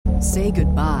Say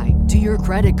goodbye to your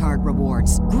credit card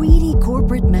rewards. Greedy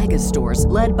corporate mega stores,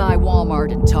 led by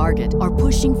Walmart and Target, are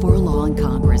pushing for a law in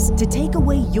Congress to take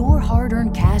away your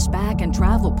hard-earned cash back and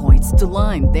travel points to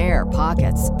line their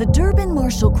pockets. The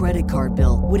Durbin-Marshall credit card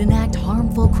bill would enact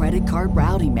harmful credit card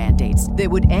routing mandates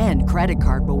that would end credit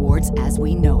card rewards as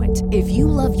we know it. If you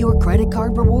love your credit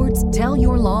card rewards, tell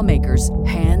your lawmakers,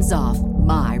 hands off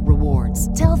my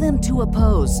rewards. Tell them to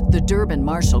oppose the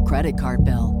Durbin-Marshall credit card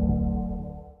bill.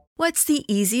 What's the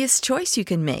easiest choice you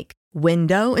can make?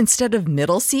 Window instead of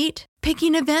middle seat?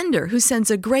 Picking a vendor who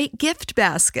sends a great gift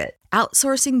basket?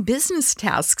 Outsourcing business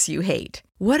tasks you hate?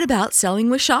 What about selling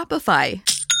with Shopify?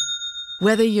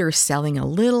 Whether you're selling a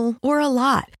little or a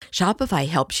lot, Shopify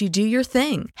helps you do your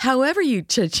thing, however you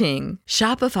cha-ching.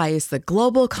 Shopify is the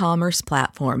global commerce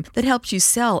platform that helps you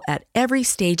sell at every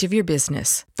stage of your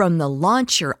business. From the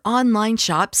launch your online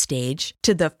shop stage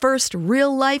to the first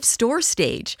real-life store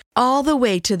stage, all the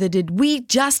way to the did we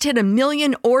just hit a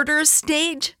million orders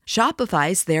stage?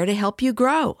 Shopify's there to help you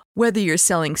grow. Whether you're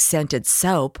selling scented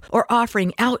soap or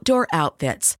offering outdoor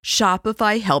outfits,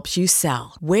 Shopify helps you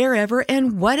sell. Wherever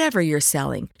and whatever you're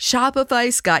selling,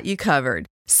 Shopify's got you covered.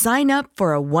 Sign up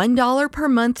for a $1 per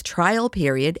month trial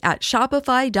period at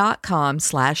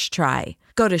shopify.com/try.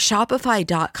 Go to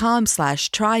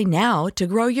shopify.com/try now to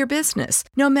grow your business,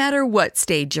 no matter what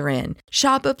stage you're in.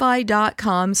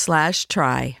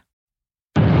 Shopify.com/try.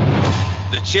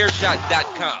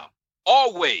 TheChairShot.com.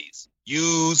 Always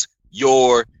use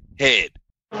your head.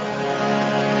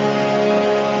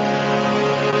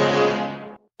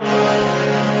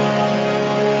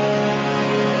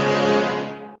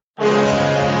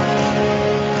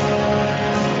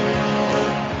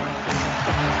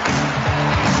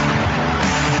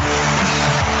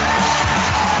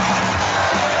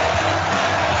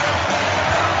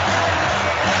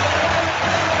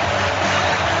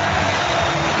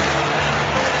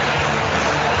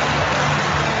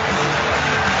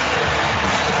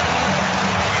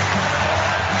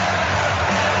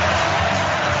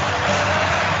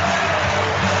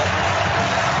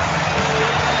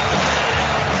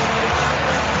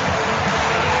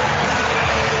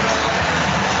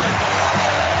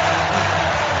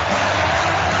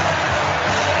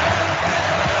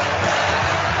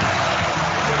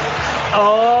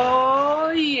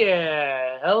 Oh,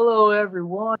 yeah. Hello,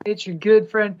 everyone. It's your good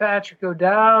friend, Patrick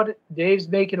O'Dowd. Dave's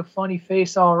making a funny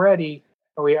face already.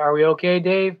 Are we okay,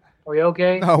 Dave? Are we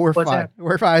okay? No, we're fine. Happening?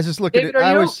 We're fine. I was just looking David, at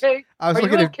are you okay? I was Are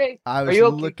looking you at okay? I Are was you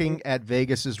okay? looking at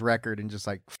Vegas's record and just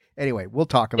like, anyway, we'll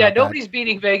talk about Yeah, that. nobody's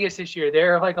beating Vegas this year.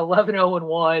 They're like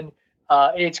 11-0-1.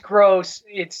 It's gross.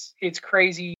 It's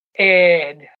crazy.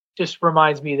 And just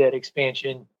reminds me that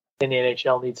expansion in the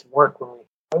NHL needs some work though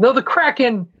the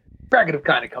Kraken have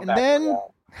kind of come And back. then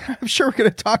I'm sure we're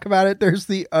going to talk about it. There's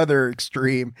the other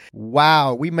extreme.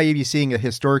 Wow, we may be seeing a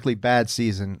historically bad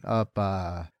season up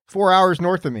 4 hours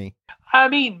north of me. I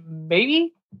mean,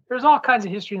 maybe there's all kinds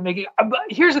of history to make it. But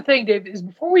here's the thing, Dave, is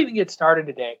before we even get started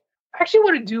today, I actually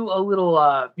want to do a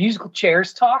little musical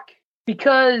chairs talk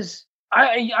because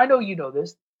I know you know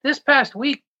this. This past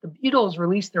week, the Beatles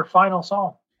released their final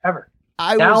song ever.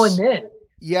 And Then.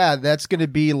 Yeah, that's going to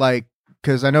be like,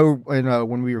 because I know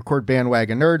when we record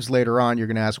Bandwagon Nerds later on, you're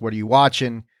going to ask, what are you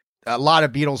watching? A lot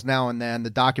of Beatles Now and Then. The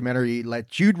documentary that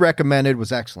Jude recommended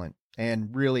was excellent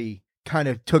and really kind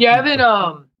of took. Yeah,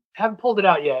 I haven't pulled it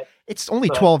out yet. It's only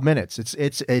 12 minutes.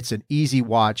 It's an easy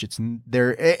watch. It's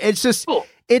there. It's just cool.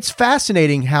 It's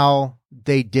fascinating how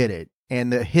they did it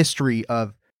and the history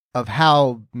of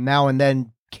how Now and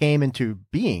Then came into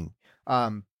being.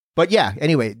 But yeah,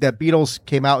 anyway, the Beatles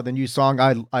came out with a new song.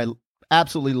 I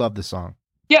absolutely love the song.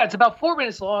 Yeah, it's about 4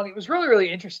 minutes long. It was really,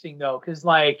 really interesting though, because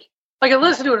like I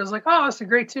listened to it, I was like, oh, it's a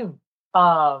great tune.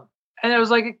 And it was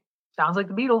like, it sounds like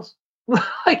the Beatles.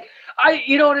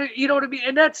 You know what I mean?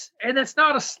 And that's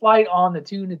not a slight on the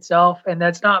tune itself, and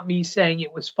that's not me saying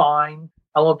it was fine.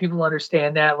 I want people to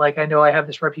understand that. Like, I know I have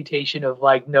this reputation of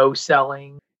like no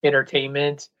selling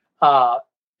entertainment.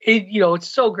 It's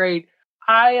so great.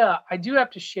 I do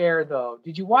have to share though.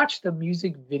 Did you watch the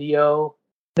music video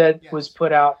that was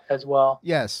put out as well?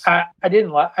 Yes. I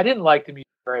didn't like the music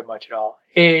very much at all.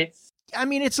 It's a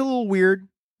little weird.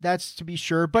 That's to be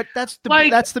sure, but that's the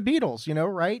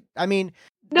Beatles, right? I mean,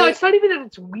 no, it's not even that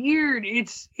it's weird.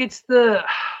 It's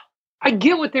I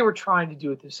get what they were trying to do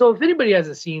with this. So if anybody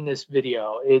hasn't seen this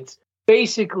video, it's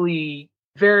basically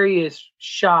various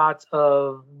shots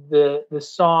of the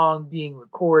song being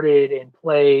recorded and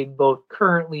played both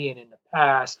currently and in the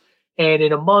past. And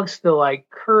in amongst the like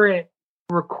current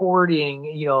recording,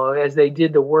 as they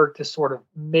did the work to sort of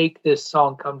make this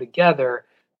song come together,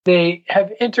 they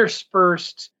have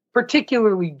interspersed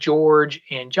particularly George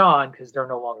and John, because they're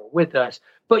no longer with us,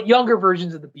 but younger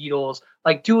versions of the Beatles,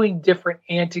 like doing different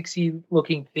anticsy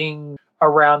looking things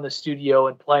around the studio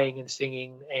and playing and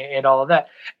singing and all of that.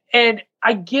 And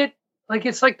I get, like,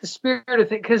 it's like the spirit of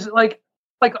thing, because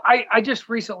I just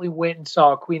recently went and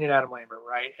saw Queen and Adam Lambert,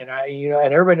 right? And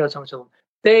and everybody knows how much of them.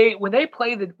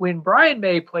 When Brian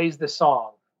May plays the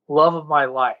song "Love of My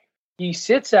Life," he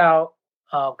sits out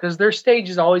because their stage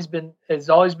has always been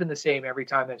the same every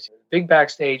time they've seen it. Big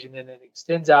backstage, and then it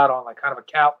extends out on like kind of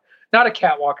not a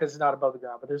catwalk because it's not above the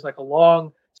ground, but there's like a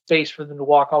long space for them to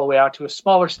walk all the way out to a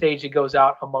smaller stage that goes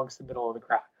out amongst the middle of the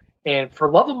crowd. And for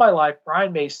 "Love of My Life,"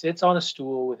 Brian May sits on a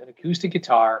stool with an acoustic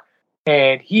guitar,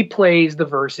 and he plays the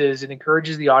verses and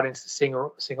encourages the audience to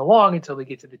sing along until they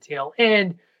get to the tail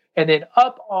end. And then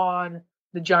up on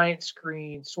the giant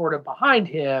screen, sort of behind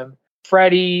him,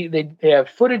 Freddie, they have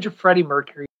footage of Freddie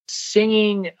Mercury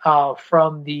singing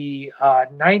from the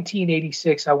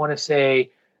 1986, I want to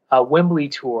say, Wembley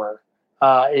tour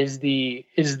is the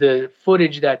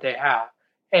footage that they have.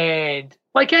 And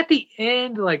like at the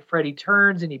end, like Freddie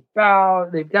turns and he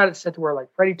bows. They've got it set to where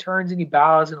like Freddie turns and he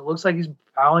bows, and it looks like he's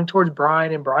bowing towards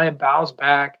Brian, and Brian bows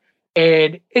back.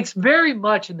 And it's very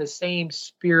much in the same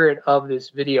spirit of this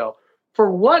video.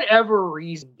 For whatever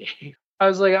reason, Dave, I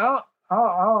was like,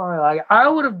 I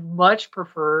would have much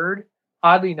preferred,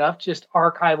 oddly enough, just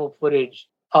archival footage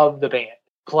of the band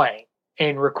playing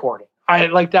and recording.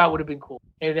 That would have been cool.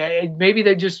 And maybe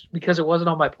they just, because it wasn't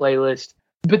on my playlist,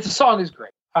 but the song is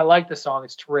great. I like the song.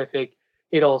 It's terrific.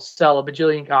 It'll sell a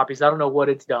bajillion copies. I don't know what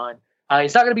it's done.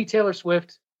 It's not going to be Taylor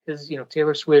Swift, because,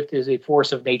 Taylor Swift is a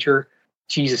force of nature.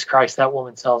 Jesus Christ, that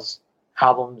woman sells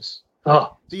albums.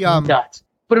 Oh, nuts.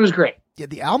 But it was great. Yeah,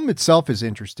 the album itself is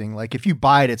interesting. Like if you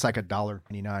buy it, it's like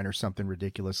 $1.99 or something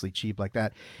ridiculously cheap like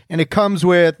that. And it comes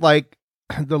with like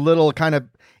the little kind of,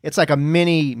 it's like a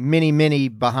mini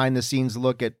behind the scenes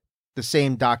look at the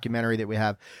same documentary that we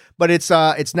have. But it's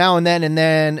Now and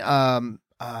Then,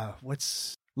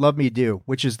 what's Love Me Do,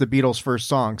 which is the Beatles' first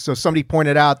song. So somebody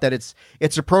pointed out that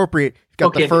it's appropriate. It's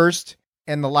got the first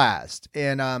and the last.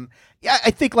 And yeah,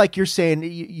 I think like you're saying,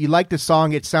 you like the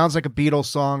song. It sounds like a Beatles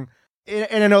song.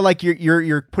 And I know like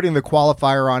you're putting the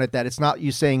qualifier on it that it's not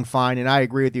you saying fine, and I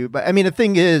agree with you. But I mean, the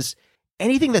thing is,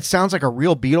 anything that sounds like a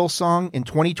real Beatles song in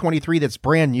 2023 that's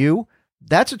brand new,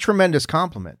 that's a tremendous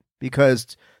compliment,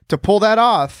 because to pull that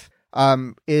off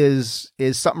is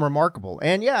something remarkable.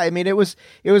 And yeah, I mean, it was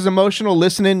emotional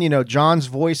listening, John's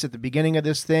voice at the beginning of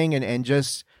this thing, and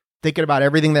just thinking about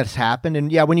everything that's happened.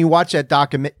 And yeah, when you watch that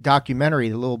documentary,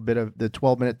 a little bit of the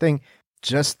 12-minute thing,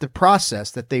 just the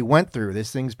process that they went through.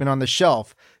 This thing's been on the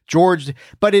shelf, George.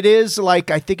 But it is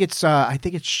like, I think it's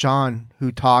Sean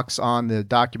who talks on the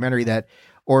documentary that,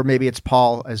 or maybe it's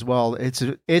Paul as well.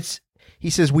 He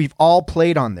says we've all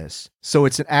played on this, so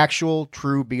it's an actual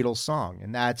true Beatles song,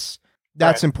 and that's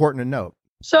right. Important to note.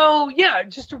 So yeah,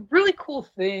 just a really cool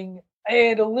thing,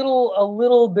 and a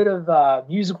little bit of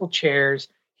musical chairs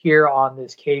here on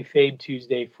this Kayfabe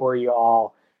Tuesday for you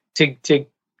all to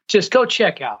just go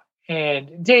check out.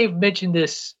 And Dave mentioned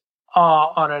this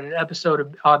on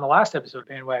the last episode of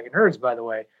Bandwagon Nerds, by the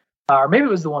way, or maybe it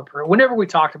was the one whenever we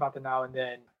talked about the Now and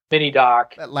Then mini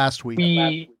doc last week.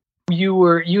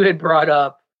 You had brought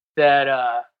up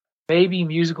that maybe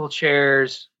musical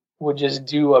chairs would just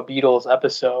do a Beatles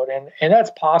episode, and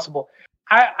that's possible.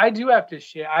 I do have to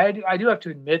share. I do have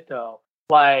to admit though,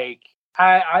 like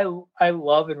I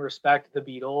love and respect the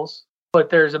Beatles, but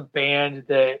there's a band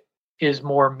that is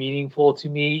more meaningful to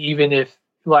me, even if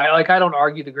like I don't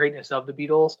argue the greatness of the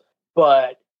Beatles,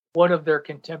 but one of their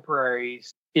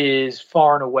contemporaries is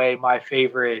far and away my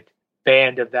favorite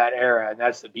band of that era, and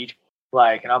that's the Beach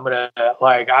Boys. And I'm gonna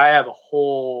I have a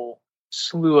whole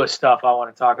slew of stuff I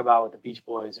want to talk about with the Beach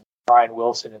Boys and Brian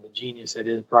Wilson and the genius that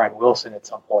is Brian Wilson at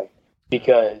some point,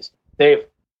 because they've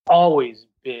always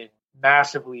been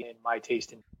massively in my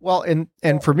taste. Well,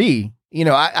 and for me,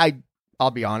 I'll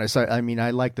be honest. I mean,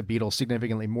 I like the Beatles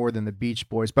significantly more than the Beach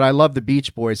Boys, but I love the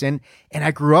Beach Boys. And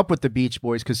I grew up with the Beach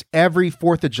Boys because every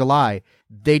 4th of July,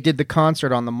 they did the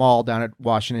concert on the mall down at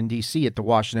Washington, D.C. at the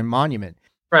Washington Monument.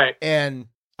 Right. And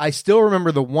I still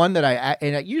remember the one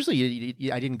that usually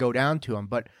I didn't go down to them,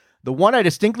 but the one I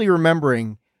distinctly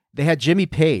remembering, they had Jimmy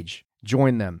Page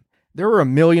join them. There were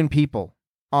 1 million people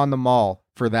on the mall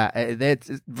for that.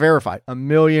 It's verified, 1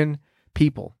 million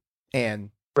people. And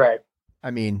right. I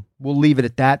mean, we'll leave it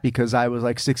at that because I was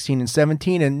like 16 and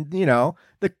 17 and,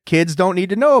 the kids don't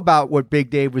need to know about what Big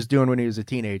Dave was doing when he was a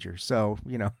teenager. So,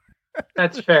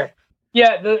 That's fair.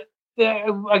 Yeah.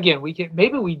 Again,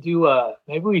 maybe we do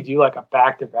like a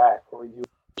back-to-back where we do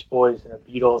Beach Boys and a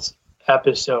Beatles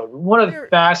episode. One of the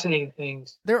fascinating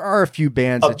things. There are a few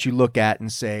bands that you look at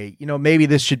and say, maybe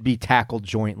this should be tackled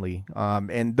jointly.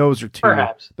 And those are two.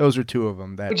 Perhaps. Those are two of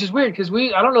them. Which is weird because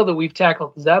I don't know that we've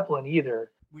tackled Zeppelin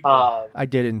either. I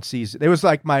did in season. It was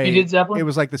like You did Zeppelin? It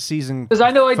was like the season because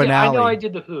I know finale. I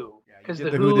did the Who. Because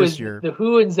the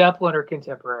Who and Zeppelin are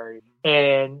contemporary,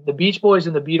 and the Beach Boys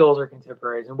and the Beatles are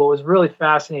contemporaries. And what was really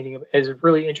fascinating,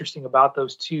 really interesting about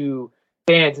those two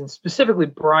bands, and specifically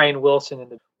Brian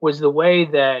Wilson, was the way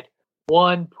that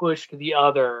one pushed the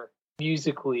other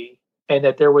musically, and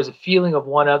that there was a feeling of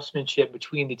one-upsmanship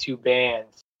between the two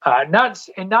bands. Not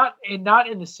in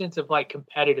the sense of like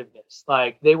competitiveness.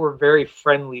 Like they were very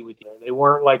friendly with each other. They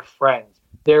weren't like friends.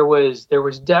 There was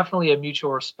definitely a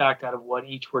mutual respect out of what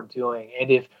each were doing.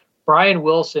 And if Brian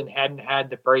Wilson hadn't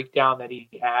had the breakdown that he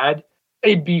had,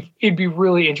 it'd be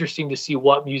really interesting to see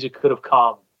what music could have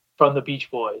come from the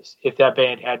Beach Boys if that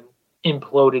band hadn't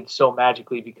imploded so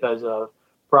magically because of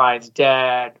Brian's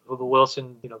dad, the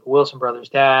Wilson brothers'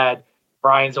 dad,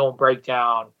 Brian's own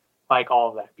breakdown, like all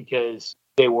of that, because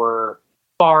they were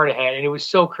far ahead. And it was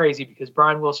so crazy because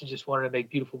Brian Wilson just wanted to make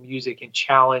beautiful music and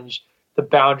challenge the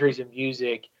boundaries of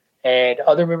music, and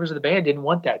other members of the band didn't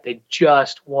want that. They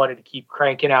just wanted to keep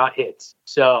cranking out hits.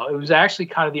 So it was actually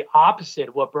kind of the opposite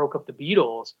of what broke up the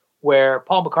Beatles, where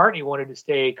Paul McCartney wanted to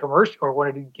stay commercial or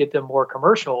wanted to get them more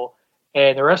commercial,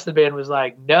 and the rest of the band was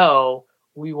like, no,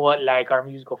 we want like our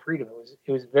musical freedom.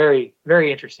 It was very,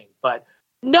 very interesting. But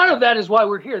none of that is why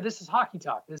we're here. This is Hockey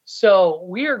Talk. So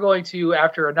we are going to,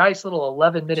 after a nice little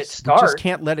 11-minute start. We just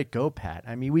can't let it go, Pat.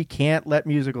 I mean, we can't let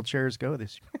musical chairs go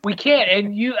this year. We can't.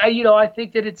 And I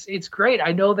think that it's great.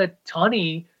 I know that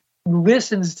Tunney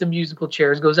listens to musical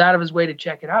chairs, goes out of his way to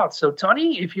check it out. So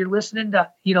Tunney, if you're listening to,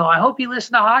 I hope you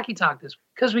listen to Hockey Talk this week,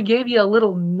 because we gave you a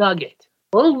little nugget.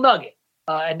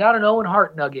 And not an Owen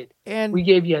Hart nugget. And we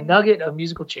gave you a nugget of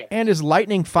musical chairs. And his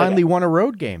Lightning finally won a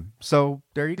road game. So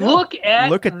there you go. Look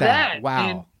at that.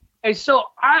 Wow. And so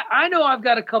I know I've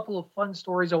got a couple of fun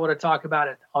stories I want to talk about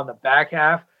on the back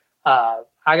half. I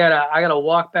gotta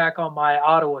walk back on my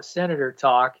Ottawa Senator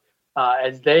talk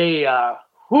as they,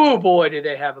 boy, did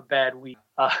they have a bad week.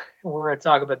 We're going to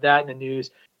talk about that in the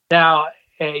news. Now,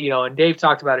 and Dave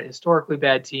talked about a historically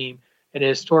bad team and a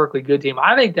historically good team.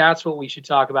 I think that's what we should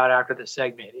talk about after the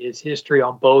segment, is history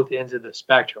on both ends of the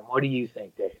spectrum. What do you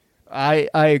think, Dave? I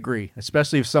agree,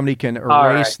 especially if somebody can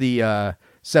erase the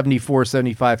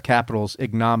 74-75 Capitals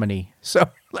ignominy. So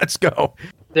let's go.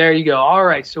 There you go. All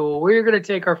right, so we're going to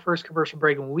take our first commercial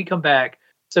break, and when we come back,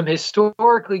 some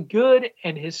historically good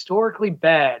and historically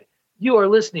bad. You are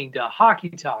listening to Hockey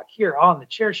Talk here on the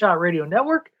Chairshot Radio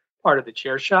Network, part of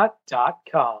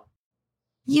thechairshot.com.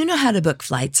 You know how to book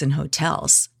flights and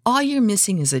hotels. All you're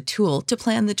missing is a tool to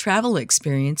plan the travel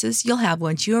experiences you'll have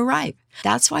once you arrive.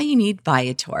 That's why you need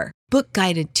Viator. Book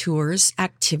guided tours,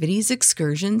 activities,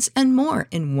 excursions, and more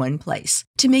in one place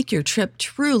to make your trip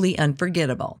truly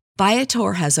unforgettable.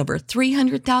 Viator has over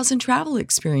 300,000 travel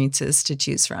experiences to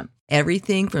choose from.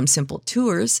 Everything from simple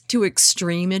tours to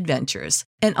extreme adventures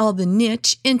and all the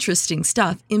niche, interesting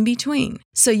stuff in between.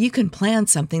 So you can plan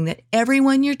something that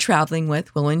everyone you're traveling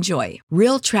with will enjoy.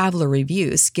 Real traveler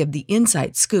reviews give the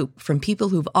inside scoop from people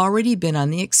who've already been on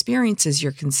the experiences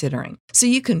you're considering. So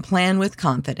you can plan with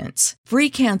confidence. Free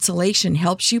cancellation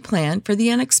helps you plan for the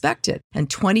unexpected. And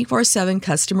 24/7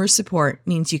 customer support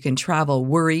means you can travel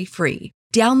worry-free.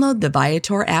 Download the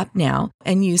Viator app now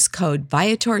and use code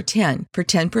Viator10 for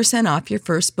 10% off your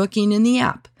first booking in the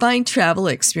app. Find travel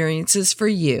experiences for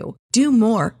you. Do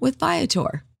more with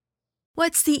Viator.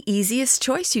 What's the easiest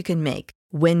choice you can make?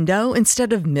 Window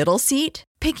instead of middle seat?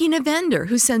 Picking a vendor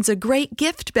who sends a great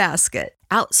gift basket?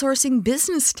 Outsourcing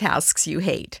business tasks you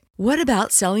hate? What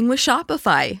about selling with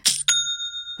Shopify?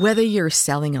 Whether you're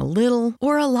selling a little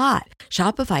or a lot,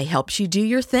 Shopify helps you do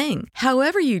your thing,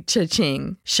 however you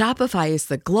cha-ching. Shopify is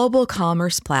the global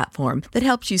commerce platform that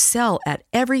helps you sell at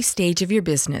every stage of your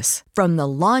business. From the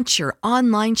launch your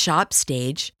online shop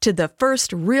stage to the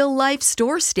first real-life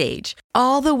store stage,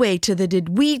 all the way to the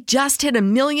did we just hit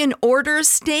 1 million orders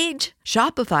stage.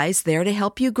 Shopify's there to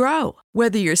help you grow.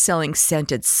 Whether you're selling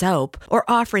scented soap or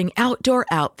offering outdoor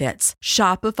outfits,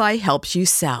 Shopify helps you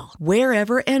sell.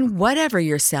 Wherever and whatever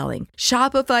you're selling,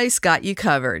 Shopify's got you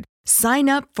covered. Sign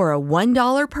up for a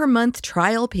 $1 per month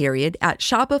trial period at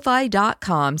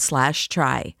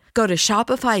shopify.com/try. Go to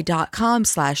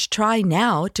shopify.com/try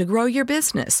now to grow your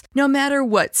business, no matter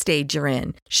what stage you're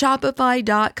in.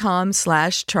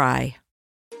 Shopify.com/try.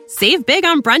 Save big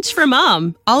on brunch for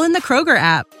mom, all in the Kroger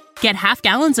app. Get half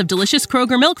gallons of delicious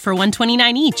Kroger milk for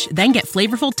 $1.29 each. Then get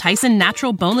flavorful Tyson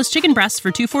natural boneless chicken breasts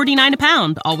for $2.49 a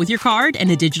pound, all with your card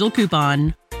and a digital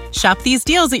coupon. Shop these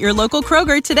deals at your local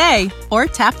Kroger today, or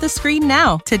tap the screen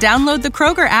now to download the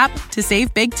Kroger app to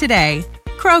save big today.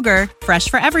 Kroger, fresh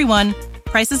for everyone.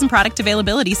 Prices and product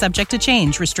availability subject to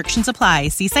change. Restrictions apply.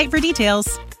 See site for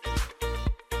details.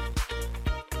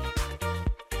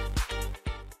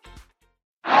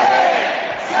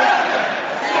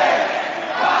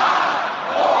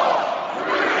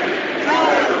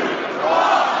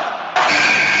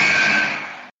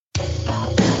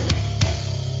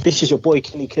 This is your boy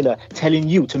Kenny Killer telling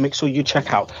you to make sure you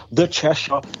check out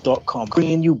thechairshot.com,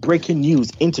 bringing you breaking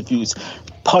news, interviews,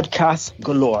 podcasts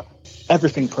galore,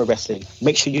 everything pro wrestling.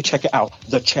 Make sure you check it out,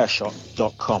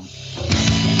 thechairshot.com.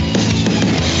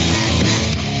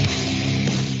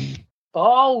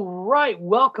 All right,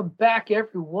 welcome back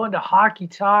everyone to Hockey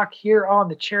Talk here on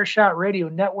the Chairshot Radio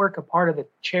Network, a part of the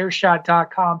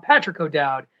Chairshot.com. Patrick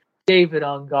O'Dowd, David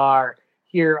Ungar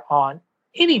here on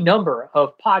any number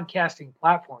of podcasting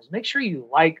platforms. Make sure you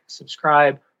like,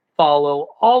 subscribe, follow,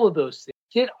 all of those things.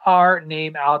 Get our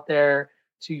name out there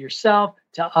to yourself,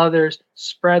 to others,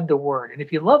 spread the word. And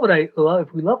if you love what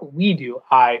if we love what we do,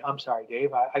 I'm sorry,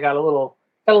 Dave, I got a little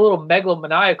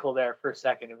megalomaniacal there for a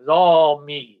second. It was all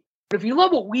me. But if you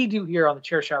love what we do here on the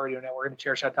Chairshot Radio Network and the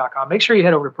Chairshot.com, make sure you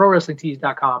head over to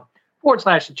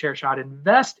ProWrestlingTees.com/thechairshot.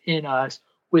 Invest in us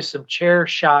with some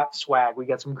Chairshot swag. We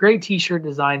got some great t-shirt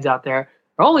designs out there.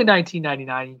 They're only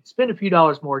 $19.99. You can spend a few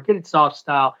dollars more, get it soft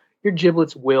style. Your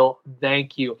giblets will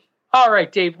thank you. All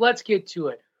right, Dave, let's get to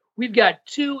it. We've got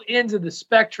two ends of the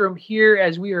spectrum here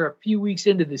as we are a few weeks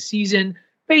into the season,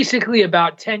 basically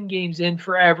about 10 games in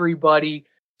for everybody.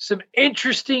 Some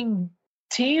interesting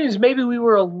teams. Maybe we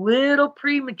were a little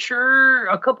premature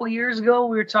a couple years ago.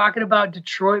 We were talking about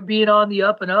Detroit being on the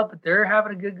up and up, but they're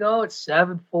having a good go. It's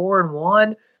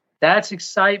 7-4-1. That's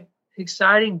exciting.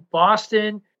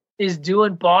 Boston is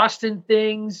doing Boston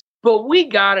things. But we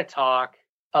got to talk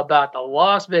about the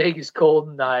Las Vegas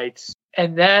Golden Knights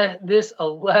and this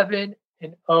 11-0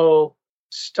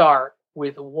 start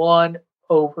with one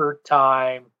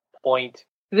overtime point.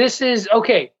 This is,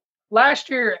 okay,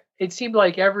 last year it seemed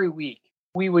like every week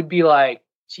we would be like,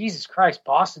 Jesus Christ,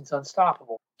 Boston's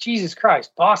unstoppable. Jesus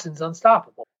Christ, Boston's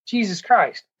unstoppable. Jesus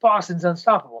Christ, Boston's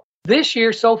unstoppable. This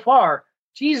year so far,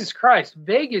 Jesus Christ,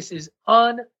 Vegas is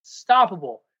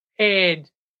unstoppable. And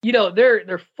you know,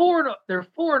 they're 4-0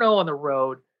 on the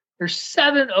road. They're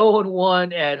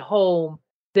 7-0-1 at home.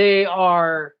 They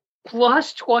are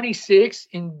plus 26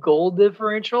 in goal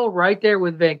differential, right there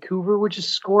with Vancouver, which is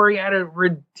scoring at a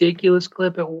ridiculous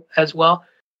clip as well.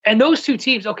 And those two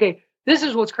teams, okay, this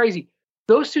is what's crazy.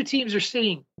 Those two teams are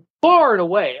sitting far and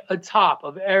away atop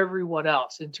of everyone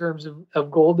else in terms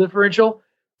of goal differential.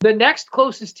 The next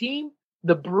closest team,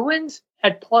 the Bruins,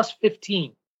 at plus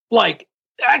 15. Like,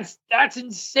 that's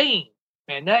insane,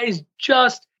 man. That is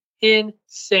just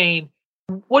insane.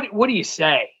 What do you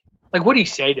say? Like, what do you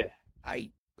say to that?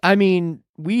 I mean,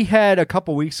 we had a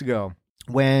couple weeks ago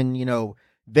when, you know,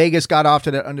 Vegas got off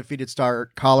to that undefeated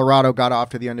start. Colorado got off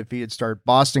to the undefeated start.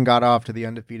 Boston got off to the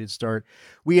undefeated start.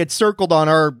 We had circled on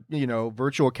our, you know,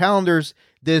 virtual calendars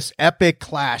this epic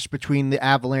clash between the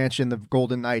Avalanche and the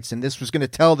Golden Knights, and this was going to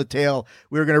tell the tale.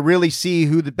 We were going to really see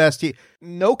who the best team.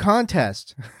 No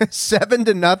contest.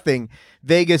 7-0.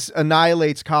 Vegas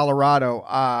annihilates Colorado.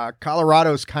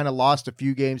 Colorado's kind of lost a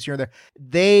few games here and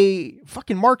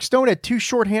there. Mark Stone had two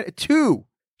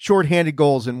shorthanded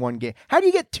goals in one game. How do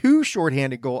you get two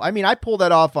shorthanded goals? I mean, I pulled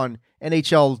that off on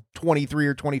NHL 23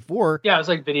 or 24. Yeah, it was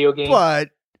like video games.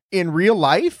 But in real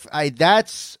life,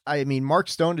 Mark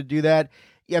Stone to do that.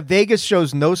 Yeah, Vegas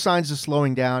shows no signs of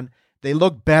slowing down. They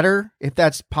look better, if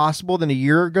that's possible, than a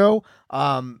year ago.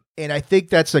 And I think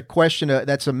that's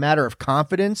that's a matter of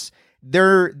confidence.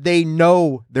 They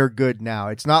know they're good now.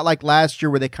 It's not like last year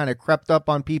where they kind of crept up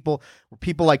on people.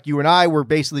 People like you and I were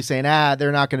basically saying,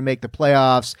 they're not going to make the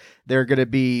playoffs. They're going to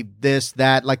be this,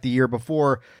 that, like the year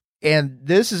before. And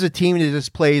this is a team that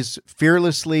just plays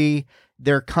fearlessly.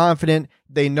 They're confident.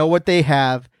 They know what they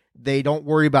have. They don't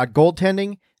worry about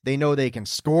goaltending. They know they can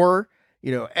score.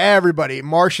 You know, everybody,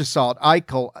 Marchessault,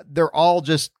 Eichel, they're all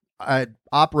just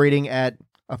operating at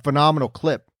a phenomenal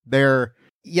clip. It's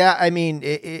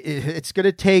going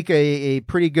to take a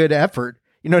pretty good effort.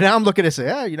 You know, now I'm looking to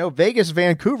say, Vegas,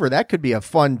 Vancouver, that could be a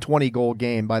fun 20-goal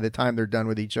game by the time they're done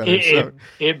with each other.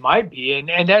 It might be.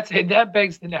 And that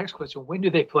begs the next question. When do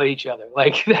they play each other?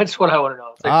 Like, that's what I want to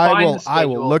know. Like, I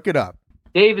will look it up.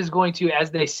 Dave is going to,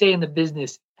 as they say in the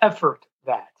business, effort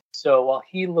that. So while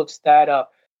he looks that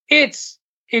up, it's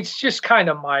just kind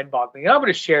of mind-boggling. I'm going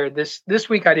to share this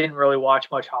week. I didn't really watch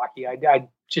much hockey. I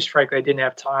just frankly, I didn't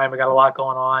have time. I got a lot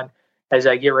going on as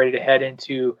I get ready to head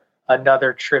into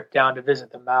another trip down to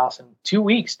visit the Mouse in 2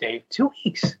 weeks, Dave. 2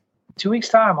 weeks. 2 weeks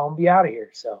time, I'm going to be out of here.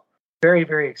 So very,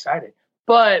 very excited.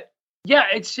 But yeah,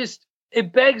 it's just,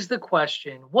 it begs the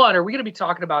question, one, are we going to be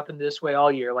talking about them this way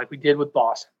all year like we did with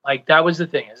Boston? Like, that was the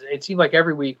thing. It seemed like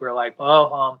every week we're like,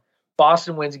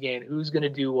 Boston wins again. Who's going to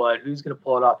do what? Who's going to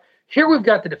pull it off? Here we've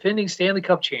got the defending Stanley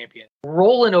Cup champion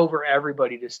rolling over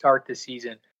everybody to start the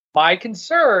season. My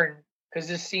concern, because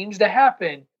this seems to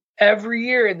happen every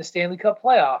year in the Stanley Cup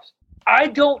playoffs, I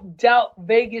don't doubt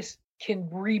Vegas can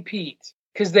repeat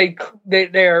because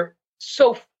they're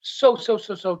so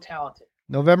talented.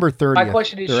 November 30th. My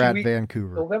question is, they're at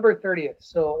Vancouver. November 30th.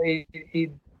 So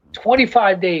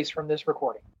 25 days from this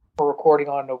recording. We're recording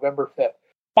on November 5th.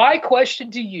 My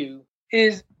question to you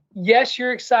is, yes,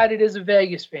 you're excited as a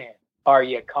Vegas fan. Are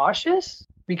you cautious?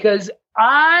 Because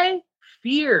I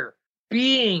fear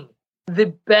being the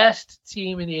best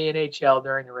team in the NHL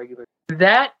during the regular season.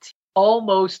 That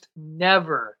almost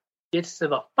never gets to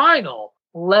the final,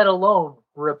 let alone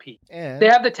repeat. And they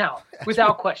have the talent,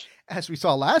 without question. As we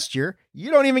saw last year, you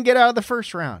don't even get out of the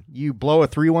first round. You blow a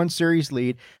 3-1 series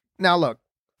lead. Now, look,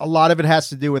 a lot of it has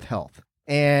to do with health.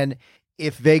 And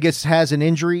if Vegas has an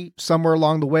injury somewhere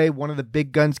along the way, one of the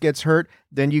big guns gets hurt,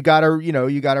 then you gotta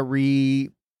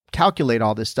recalculate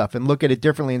all this stuff and look at it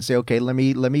differently and say, okay, let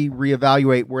me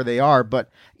reevaluate where they are.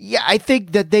 But yeah, I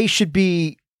think that they should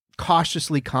be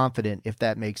cautiously confident, if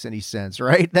that makes any sense,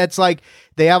 right? That's like,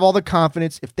 they have all the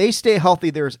confidence. If they stay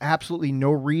healthy, there's absolutely no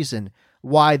reason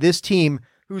why this team,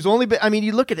 who's only been, I mean,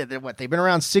 you look at it, they've been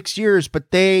around 6 years,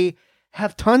 but they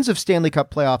have tons of Stanley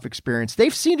Cup playoff experience.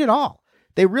 They've seen it all.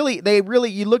 They really,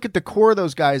 you look at the core of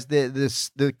those guys,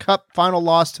 the Cup final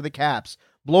loss to the Caps,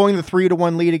 blowing the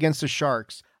 3-1 lead against the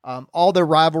Sharks, all their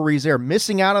rivalries there,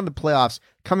 missing out on the playoffs,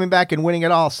 coming back and winning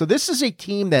it all. So this is a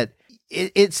team that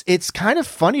it's kind of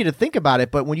funny to think about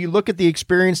it, but when you look at the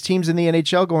experienced teams in the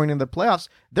NHL going into the playoffs,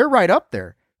 they're right up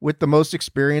there with the most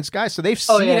experienced guys. So they've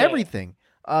seen everything.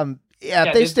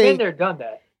 If they stay, been there, done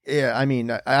that. Yeah, I mean,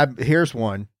 here's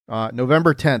one.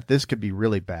 November 10th. This could be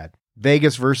really bad.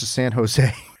 Vegas versus San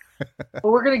Jose.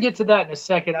 Well, we're going to get to that in a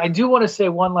second. I do want to say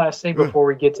one last thing before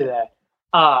we get to that.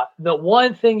 The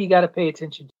one thing you got to pay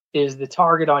attention to is the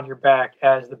target on your back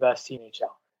as the best team in NHL.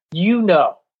 You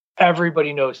know,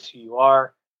 everybody knows who you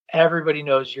are. Everybody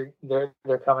knows they're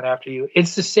coming after you.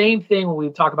 It's the same thing when we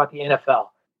talk about the NFL.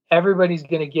 Everybody's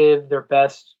going to give their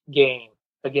best game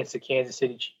against the Kansas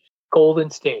City Chiefs,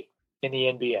 Golden State in the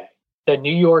NBA, the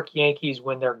New York Yankees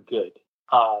when they're good.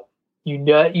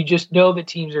 You just know that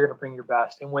teams are going to bring your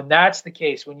best. And when that's the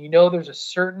case, when you know there's a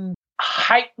certain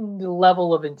heightened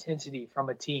level of intensity from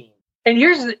a team. And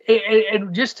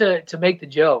just to make the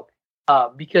joke,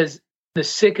 because the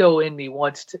sicko in me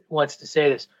wants to say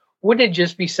this, wouldn't it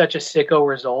just be such a sicko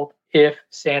result if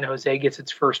San Jose gets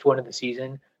its first win of the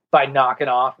season by knocking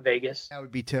off Vegas? That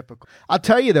would be typical. I'll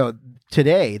tell you, though,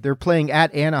 today they're playing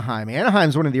at Anaheim.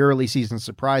 Anaheim's one of the early season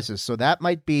surprises, so that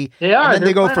might be... They are. And then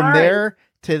they go from there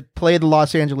to play the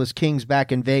Los Angeles Kings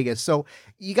back in Vegas. So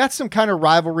you got some kind of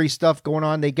rivalry stuff going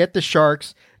on. They get the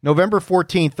Sharks. November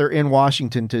 14th, they're in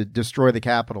Washington to destroy the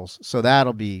Capitals. So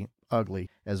that'll be ugly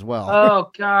as well.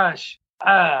 Oh, gosh.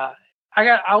 I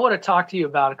want to talk to you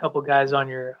about a couple guys on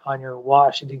your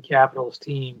Washington Capitals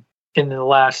team in the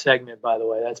last segment, by the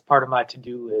way. That's part of my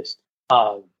to-do list.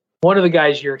 One of the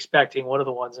guys you're expecting, one of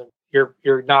the ones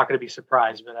you're not going to be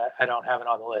surprised, but I don't have it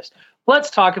on the list.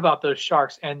 Let's talk about those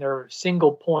Sharks and their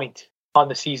single point on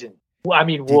the season. I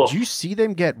mean, did you see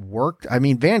them get worked? I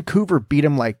mean, Vancouver beat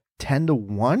them like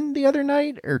 10-1 the other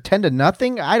night, or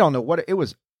 10-0. I don't know what it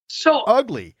was. So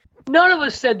ugly. None of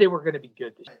us said they were going to be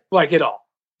good this year, like at all.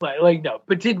 Like no.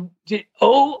 But did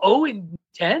 0-10,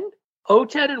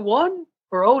 0-10-1,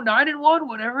 or 0-9-1,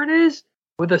 whatever it is,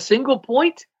 with a single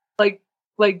point? Like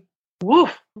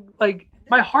woof. Like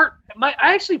my heart. I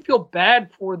actually feel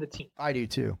bad for the team. I do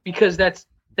too, because that's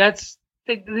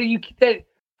I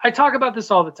talk about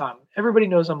this all the time. Everybody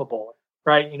knows I'm a bowler,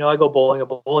 right? You know, I go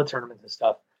bowling, tournaments and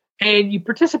stuff, and you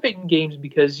participate in games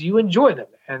because you enjoy them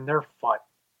and they're fun.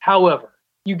 However,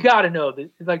 you got to know that,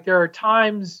 like, there are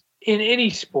times in any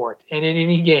sport and in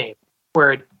any game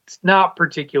where it's not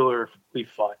particularly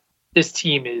fun. This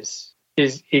team it's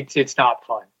not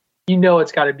fun. You know,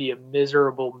 it's got to be a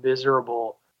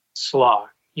miserable slog.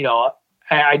 You know,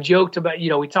 I joked about,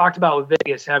 we talked about with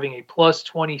Vegas having a plus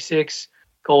 26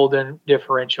 golden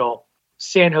differential.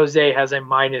 San Jose has a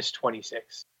minus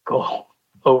 26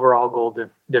 overall golden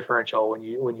differential when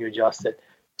you adjust it.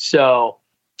 So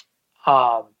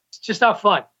it's just not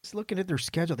fun. Just looking at their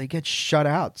schedule, they get shut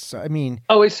out. So I mean,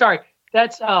 sorry,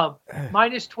 that's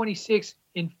minus 26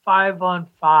 in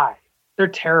 5-on-5. They're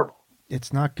terrible.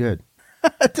 it's not good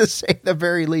to say the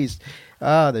very least.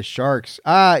 The Sharks.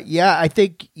 Yeah, I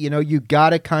think, you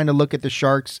got to kind of look at the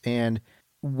Sharks and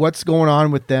what's going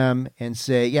on with them and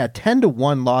say, yeah,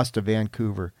 10-1 loss to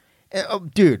Vancouver.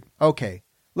 Dude, okay.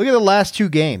 Look at the last 2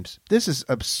 games. This is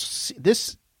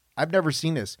I've never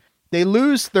seen this. They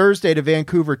lose Thursday to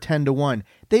Vancouver 10-1.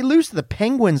 They lose to the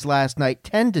Penguins last night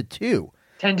 10-2.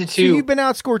 10-2. So you've been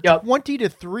outscored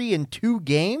 20-3 in 2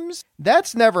 games?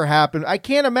 That's never happened. I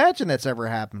can't imagine that's ever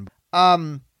happened.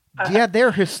 Yeah,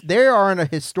 they are on a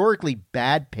historically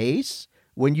bad pace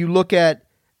when you look at,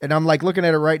 and I'm like looking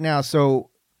at it right now. So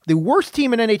the worst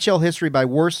team in NHL history by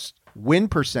worst win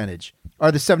percentage are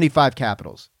the 75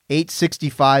 Capitals,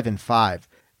 865-5.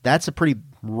 That's a pretty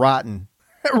rotten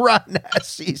ass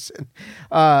season.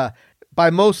 By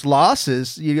most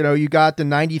losses, you got the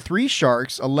 93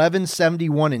 Sharks,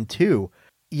 1171-2.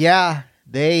 Yeah,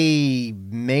 they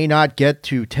may not get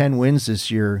to 10 wins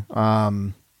this year.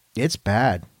 It's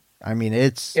bad. I mean,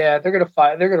 they're gonna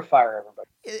fire everybody.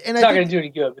 And it's not gonna do any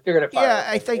good, but they're gonna fire. Yeah,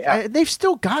 everybody. I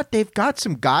think they've got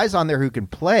some guys on there who can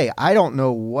play. I don't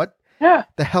know what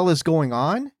the hell is going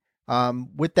on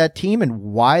with that team and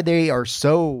why they are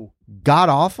so god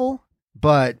awful,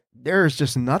 but there's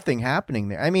just nothing happening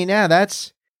there. I mean,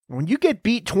 that's when you get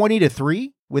beat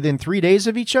 20-3 within 3 days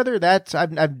of each other. That's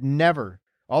I've never,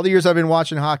 all the years I've been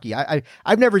watching hockey,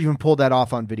 I've never even pulled that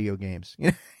off on video games.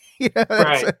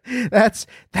 That's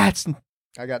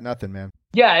I got nothing, man.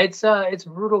 Yeah, it's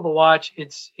brutal to watch.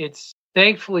 It's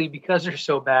thankfully, because they're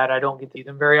so bad, I don't get to see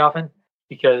them very often,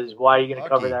 because why are you going to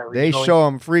cover that regionally? They show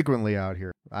them frequently out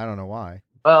here. I don't know why.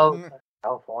 Well,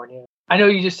 California. I know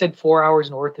you just said 4 hours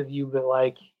north of you, but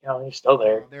you're still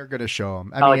there. They're going to show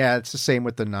them. I mean, it's the same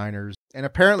with the Niners. And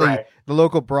apparently the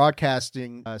local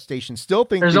broadcasting station still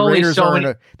think the Raiders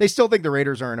are they still think the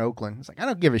Raiders are in Oakland. It's like, I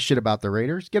don't give a shit about the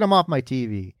Raiders. Get them off my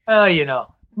TV.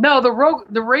 No,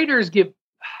 the Raiders get,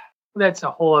 that's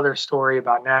a whole other story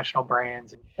about national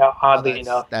brands. And oddly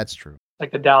enough, that's true.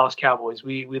 Like the Dallas Cowboys,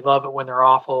 we love it when they're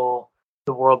awful.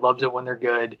 The world loves it when they're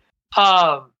good.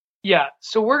 Yeah.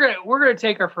 So we're gonna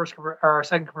take our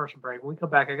second commercial break. When we come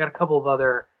back, I got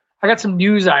some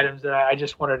news items that I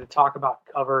just wanted to talk about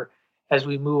and cover as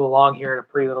we move along here in a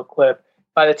pretty little clip.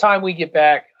 By the time we get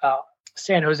back,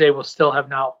 San Jose will still have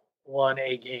not won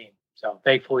a game. So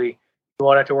thankfully, you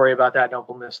won't have to worry about that.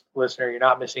 Don't miss, listener. You're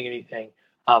not missing anything.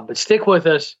 But stick with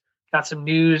us. Got some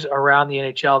news around the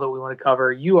NHL that we want to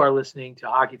cover. You are listening to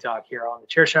Hockey Talk here on the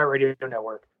Chairshot Radio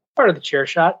Network, part of the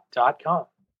Chairshot.com.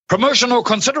 Promotional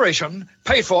consideration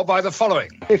paid for by the following.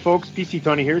 Hey folks, PC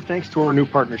Tony here. Thanks to our new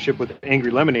partnership with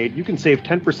Angry Lemonade, you can save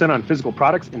 10% on physical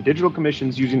products and digital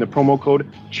commissions using the promo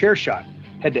code ChairShot.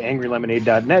 Head to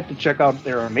angrylemonade.net to check out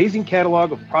their amazing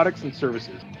catalog of products and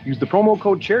services. Use the promo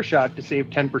code ChairShot to save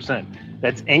 10%.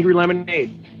 That's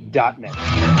angrylemonade.net.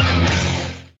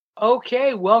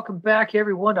 Okay, welcome back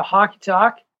everyone to Hockey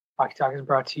Talk. Hockey Talk is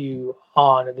brought to you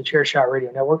on the Chairshot Radio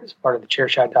Network as part of the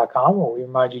Chairshot.com, where we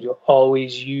remind you to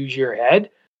always use your head.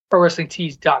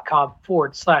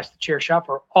 ProWrestlingTees.com/thechairshot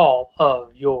for all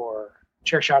of your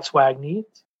Chairshot swag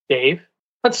needs. Dave,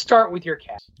 let's start with your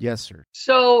cast. Yes, sir.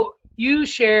 So you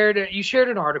shared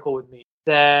an article with me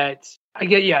that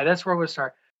that's where we'll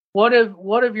start. One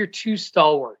of your two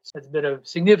stalwarts that's been a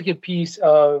significant piece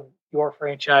of your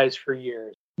franchise for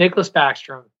years, Nicklas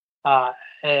Backstrom,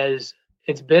 as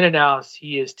it's been announced,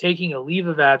 he is taking a leave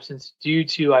of absence due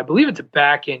to, I believe it's a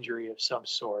back injury of some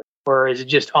sort, or is it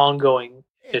just ongoing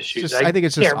issues? I think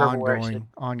it's just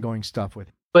ongoing stuff with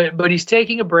him. But he's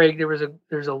taking a break.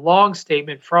 There's a long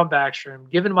statement from Backstrom.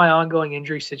 Given my ongoing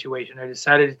injury situation, I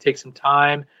decided to take some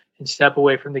time and step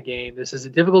away from the game. This is a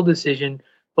difficult decision,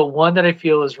 but one that I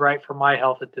feel is right for my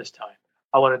health at this time.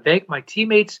 I want to thank my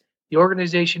teammates, the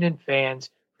organization, and fans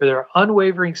for their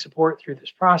unwavering support through this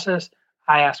process.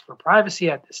 I ask for privacy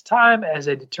at this time as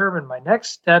I determine my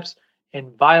next steps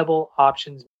and viable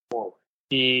options forward.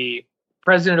 The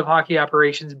president of hockey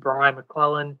operations, Brian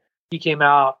McClellan, he came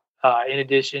out in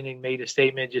addition and made a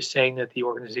statement just saying that the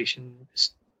organization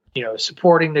is,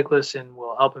 supporting Nicklas and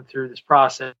will help him through this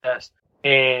process.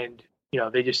 And,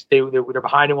 they're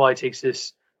behind him while he takes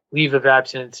this leave of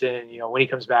absence. And, when he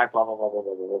comes back, blah, blah, blah, blah,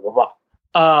 blah, blah, blah,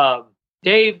 blah.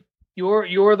 Dave,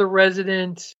 you're the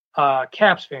resident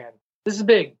Caps fan. This is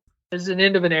big. This is an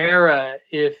end of an era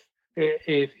if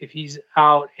he's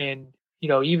out. And,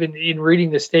 even in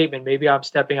reading the statement, maybe I'm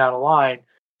stepping out of line.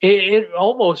 It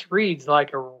almost reads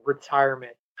like a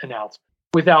retirement announcement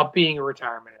without being a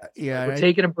retirement announcement. Yeah, we're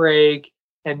taking a break,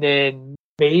 and then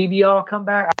maybe I'll come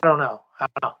back. I don't know.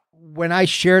 When I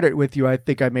shared it with you, I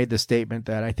think I made the statement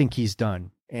that I think he's done,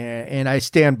 and I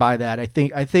stand by that. I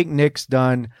think Nick's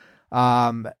done.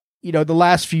 The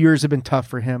last few years have been tough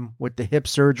for him with the hip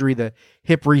surgery, the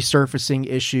hip resurfacing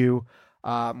issue,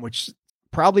 which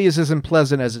probably is as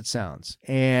unpleasant as it sounds.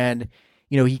 And,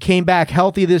 he came back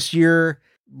healthy this year,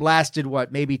 lasted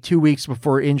maybe 2 weeks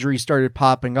before injuries started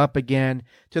popping up again,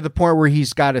 to the point where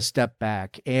he's got to step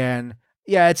back. And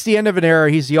yeah, it's the end of an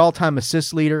era. He's the all-time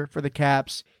assist leader for the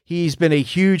Caps. He's been a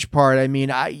huge part. I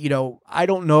mean, I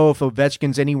don't know if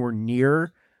Ovechkin's anywhere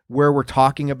near where we're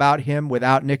talking about him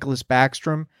without Nicholas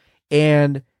Backstrom.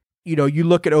 And, you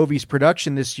look at Ovi's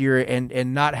production this year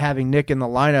and not having Nick in the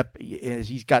lineup,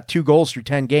 he's got 2 goals through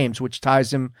 10 games, which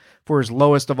ties him for his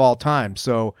lowest of all time.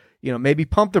 So, maybe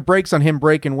pump the brakes on him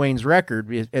breaking Wayne's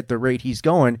record at the rate he's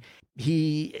going.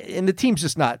 And the team's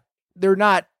just they're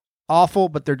not awful,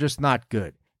 but they're just not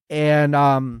good. And,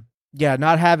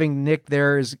 not having Nick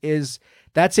there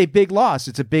that's a big loss.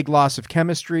 It's a big loss of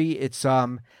chemistry. It's,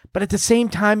 but at the same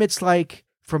time, it's like,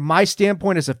 from my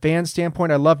standpoint, as a fan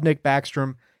standpoint, I love Nick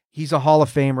Backstrom. He's a Hall of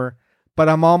Famer, but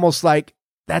I'm almost like,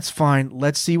 that's fine.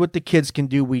 Let's see what the kids can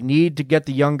do. We need to get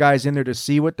the young guys in there to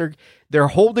see what they're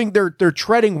holding. They're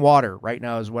treading water right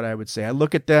now is what I would say. I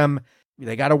look at them.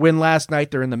 They got a win last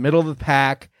night. They're in the middle of the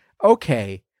pack.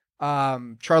 Okay.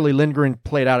 Charlie Lindgren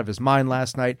played out of his mind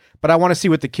last night, but I want to see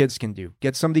what the kids can do.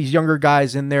 Get some of these younger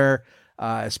guys in there,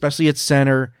 especially at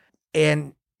center.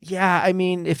 And yeah, I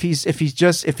mean, if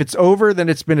it's over, then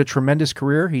it's been a tremendous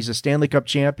career. He's a Stanley Cup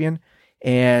champion,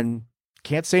 and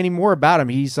can't say any more about him.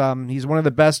 He's one of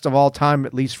the best of all time,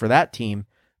 at least for that team.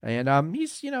 And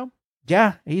he's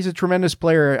a tremendous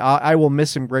player. I will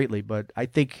miss him greatly, but I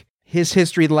think his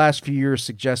history the last few years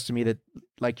suggests to me that,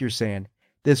 like you're saying,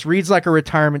 this reads like a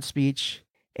retirement speech,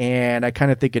 and I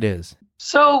kind of think it is.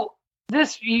 So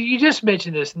this, you just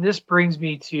mentioned this, and this brings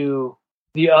me to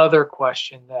the other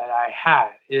question that I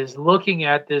had, is looking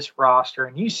at this roster,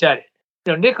 and you said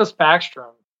it. Nicholas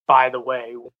Backstrom, by the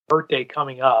way, birthday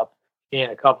coming up in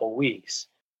a couple weeks.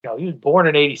 He was born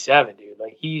in 87, dude.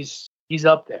 Like, he's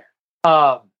up there.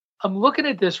 I'm looking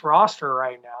at this roster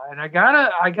right now, and I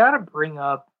gotta bring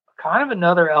up kind of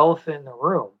another elephant in the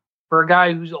room for a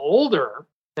guy who's older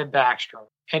than Backstrom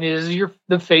and is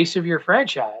the face of your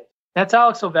franchise. That's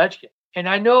Alex Ovechkin. And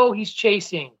I know he's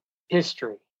chasing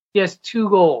history. He has 2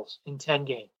 goals in 10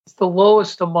 games. It's the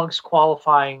lowest amongst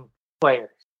qualifying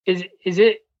players. Is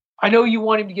it? I know you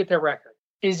want him to get that record.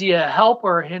 Is he a help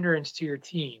or a hindrance to your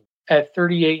team at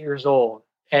 38 years old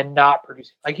and not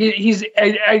producing? Like,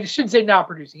 I shouldn't say not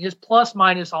producing. His plus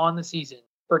minus on the season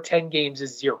for 10 games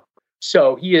is 0.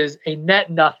 So he is a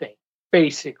net nothing,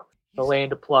 basically. The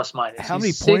land of plus minus. How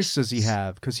many points does he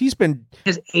have? Because he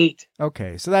has 8.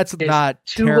 Okay, so that's not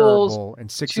 2 terrible. Goals,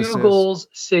 and 6 2 assists. goals,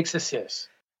 6 assists.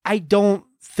 I don't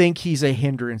think he's a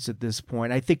hindrance at this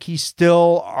point. I think he's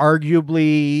still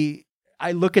arguably.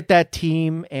 I look at that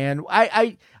team, and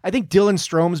I think Dylan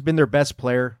Strome's been their best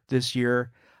player this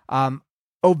year.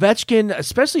 Ovechkin,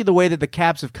 especially the way that the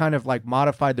Caps have kind of like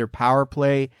modified their power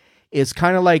play, is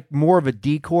kind of like more of a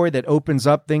decoy that opens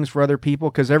up things for other people,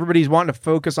 because everybody's wanting to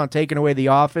focus on taking away the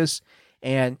office,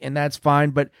 and that's fine.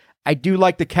 But I do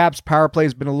like the Caps power play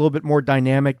has been a little bit more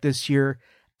dynamic this year.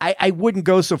 I wouldn't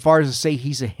go so far as to say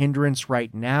he's a hindrance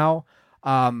right now.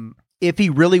 If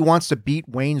he really wants to beat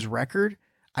Wayne's record,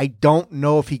 I don't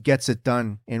know if he gets it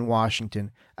done in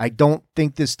Washington. I don't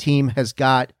think this team has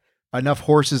got enough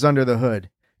horses under the hood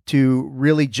to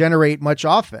really generate much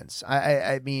offense.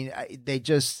 They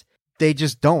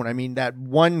just don't. I mean, that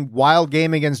one wild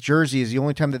game against Jersey is the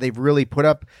only time that they've really put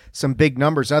up some big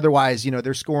numbers. Otherwise,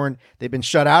 they're scoring. They've been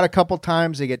shut out a couple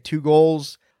times. They get 2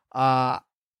 goals. And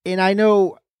I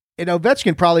know,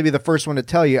 Ovechkin probably be the first one to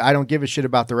tell you, I don't give a shit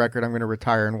about the record. I'm going to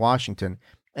retire in Washington.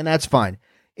 And that's fine.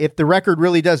 If the record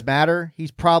really does matter,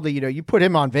 he's probably, you put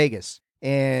him on Vegas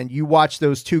and you watch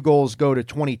those 2 goals go to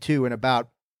 22 in about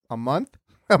a month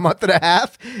and a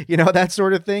half, that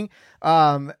sort of thing.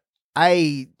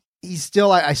 I still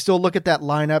look at that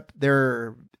lineup.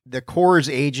 The core is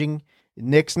aging.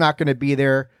 Nick's not going to be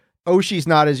there. Oshie's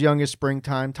not as young as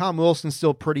Springtime. Tom Wilson's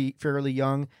still fairly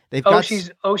young. Oshie's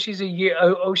a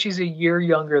year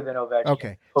younger than Ovechkin.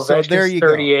 Okay, Ovechkin's so there you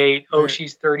 38. go.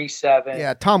 Oshie's 37.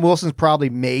 Yeah, Tom Wilson's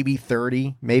probably maybe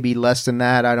 30, maybe less than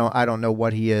that. I don't know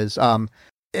what he is. It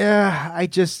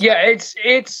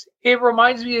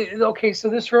reminds me. Okay, so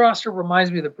this roster reminds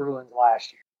me of the Bruins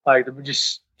last year. Like, they're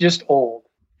just old,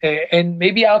 and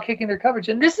maybe out kicking their coverage.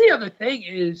 And this is the other thing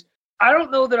is, I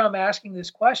don't know that I'm asking this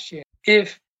question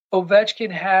if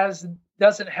Ovechkin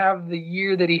doesn't have the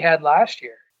year that he had last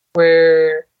year,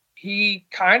 where he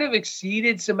kind of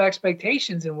exceeded some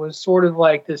expectations and was sort of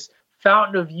like this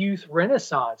fountain of youth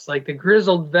renaissance, like the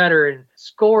grizzled veteran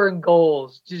scoring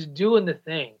goals, just doing the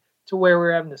thing, to where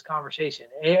we're having this conversation.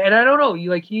 And I don't know,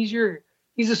 he's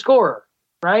a scorer,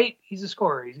 right? He's a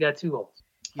scorer. He's got 2 goals.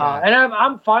 Yeah. And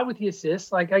I'm fine with the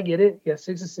assists. Like, I get it. Yeah,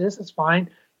 6 assists. That's fine.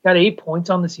 Got 8 points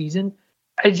on the season.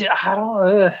 I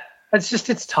don't.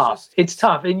 It's tough. It's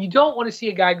tough, and you don't want to see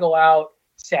a guy go out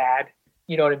sad.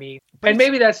 You know what I mean? And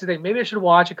maybe that's the thing. Maybe I should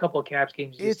watch a couple of Caps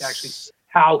games just to actually see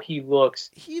how he looks.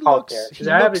 He looks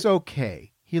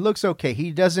okay. He looks okay.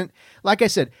 He doesn't, like I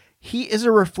said, he is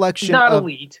a reflection. He's not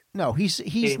elite. No,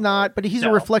 he's not. But he's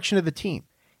a reflection of the team,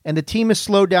 and the team has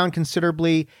slowed down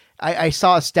considerably. I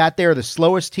saw a stat there: the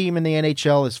slowest team in the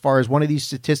NHL as far as one of these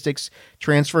statistics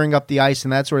transferring up the ice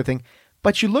and that sort of thing.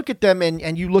 But you look at them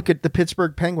and you look at the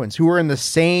Pittsburgh Penguins, who are in the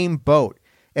same boat,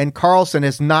 and Karlsson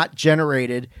has not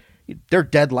generated. They're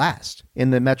dead last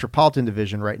in the Metropolitan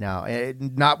Division right now,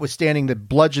 notwithstanding the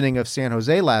bludgeoning of San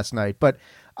Jose last night. But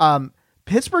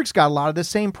Pittsburgh's got a lot of the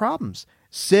same problems.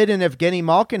 Sid and Evgeny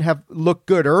Malkin have looked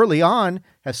good early on,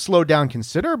 have slowed down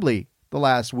considerably the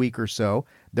last week or so.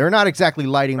 They're not exactly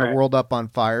lighting the world up on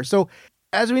fire. So,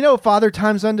 as we know, Father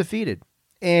Time's undefeated.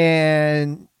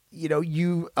 And,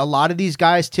 a lot of these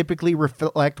guys typically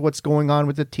reflect what's going on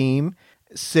with the team.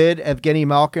 Sid, Evgeny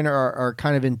Malkin are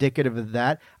kind of indicative of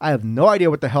that. I have no idea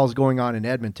what the hell's going on in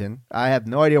Edmonton. I have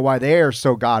no idea why they are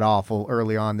so god-awful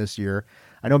early on this year.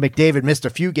 I know McDavid missed a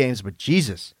few games, but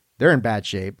Jesus, they're in bad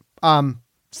shape.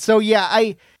 So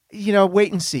yeah,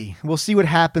 wait and see. We'll see what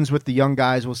happens with the young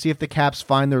guys. We'll see if the Caps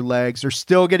find their legs. They're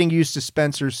still getting used to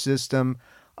Spencer's system,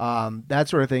 that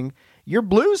sort of thing. Your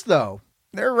Blues, though,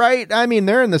 they're right. I mean,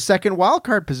 they're in the second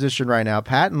wildcard position right now,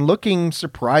 Pat, and looking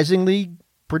surprisingly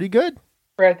pretty good.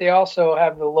 Right. They also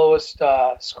have the lowest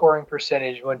scoring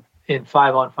percentage when in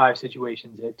 5-on-5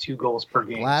 situations at 2 goals per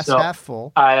game. Glass half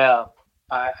full. I'm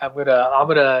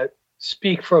gonna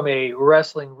speak from a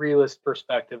wrestling realist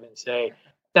perspective and say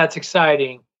that's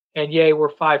exciting. And yay, we're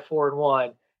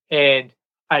 5-4-1, and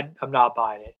I'm not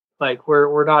buying it. Like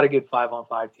we're not a good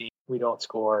 5-on-5 team. We don't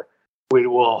score. We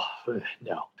will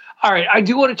no. All right, I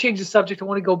do want to change the subject. I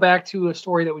want to go back to a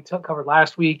story that we covered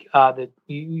last week.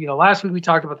 Last week we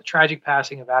talked about the tragic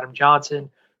passing of Adam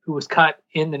Johnson, who was cut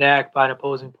in the neck by an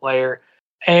opposing player.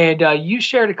 And you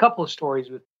shared a couple of stories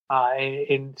with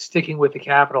in sticking with the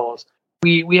Capitals.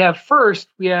 We have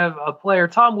a player,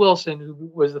 Tom Wilson, who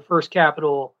was the first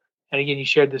Capital. And again, you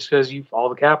shared this because you follow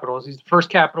the Capitals. He's the first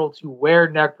Capital to wear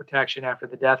neck protection after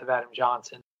the death of Adam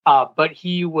Johnson. But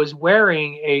he was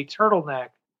wearing a turtleneck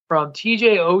from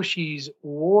TJ Oshie's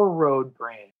War Road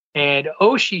brand. And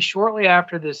Oshie, shortly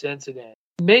after this incident,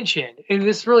 mentioned, and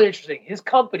this is really interesting, his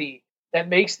company that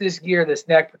makes this gear, this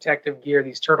neck protective gear,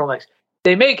 these turtlenecks,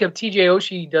 they make them. TJ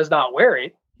Oshie does not wear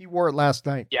it. He wore it last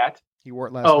night. Yet. He wore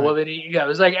it last night. Oh, well, then it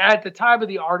was like at the time of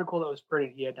the article that was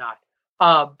printed, he had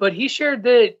not. But he shared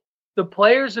that the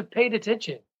players have paid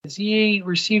attention. He's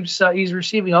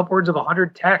receiving upwards of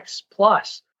 100 texts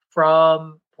plus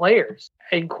from players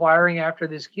inquiring after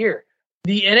this gear.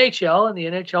 The NHL and the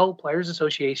NHL Players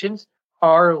Associations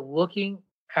are looking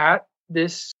at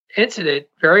this incident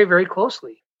very, very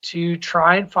closely to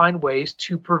try and find ways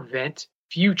to prevent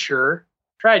future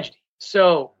tragedy.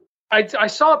 So I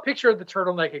saw a picture of the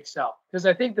turtleneck itself because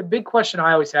I think the big question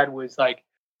I always had was like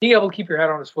being able to keep your head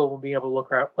on a swivel and being able to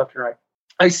look left and right.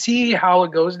 I see how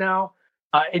it goes now.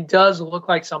 It does look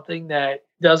like something that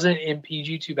doesn't impede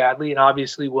you too badly, and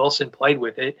obviously Wilson played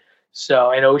with it,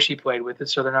 and Oshie played with it,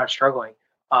 so they're not struggling.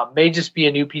 May just be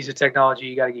a new piece of technology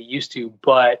you got to get used to,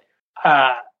 but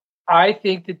I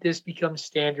think that this becomes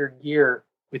standard gear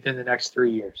within the next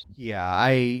 3 years.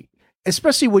 Yeah,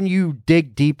 especially when you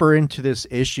dig deeper into this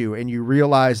issue and you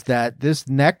realize that this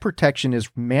neck protection is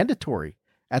mandatory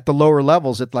at the lower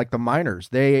levels, at like the minors.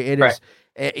 It is,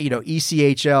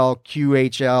 ECHL,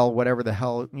 QHL, whatever the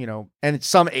hell, and it's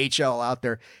some HL out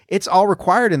there. It's all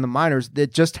required in the minors.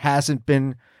 That just hasn't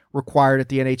been required at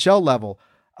the NHL level.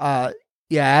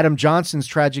 Adam Johnson's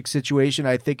tragic situation,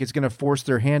 I think, is going to force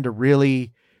their hand to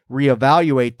really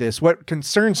reevaluate this. What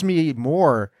concerns me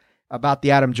more about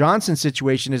the Adam Johnson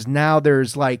situation is now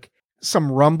there's like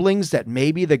some rumblings that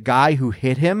maybe the guy who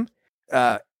hit him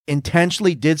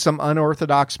intentionally did some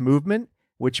unorthodox movement,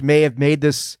 which may have made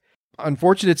this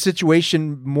unfortunate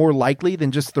situation more likely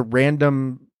than just the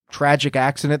random tragic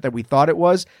accident that we thought it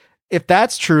was. If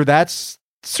that's true, that's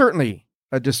certainly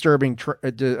a disturbing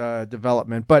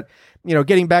development. But,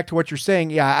 getting back to what you're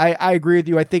saying, I agree with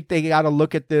you. I think they got to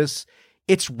look at this.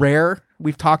 It's rare.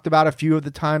 We've talked about a few of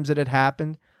the times that it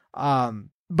happened.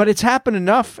 But it's happened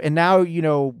enough. And now,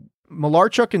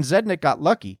 Malarchuk and Zednik got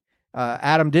lucky.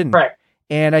 Adam didn't. Right.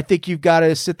 And I think you've got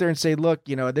to sit there and say, look,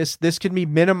 this can be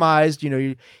minimized.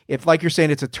 If, like you're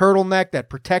saying, it's a turtleneck that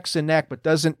protects the neck but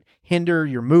doesn't hinder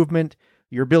your movement,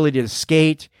 your ability to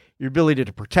skate, your ability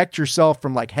to protect yourself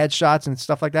from like headshots and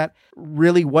stuff like that.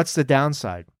 Really, what's the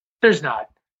downside? There's not.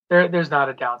 There's not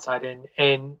a downside.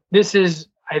 And this is,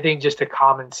 I think, just a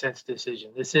common sense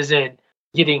decision. This isn't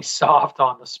getting soft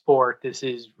on the sport. This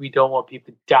is, we don't want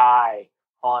people to die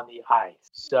on the ice.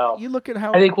 So you look at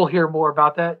how, I think we'll hear more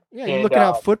about that. Yeah, you look at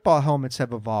how football helmets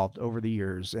have evolved over the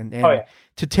years, and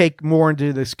to take more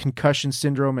into this concussion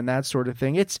syndrome and that sort of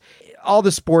thing. It's all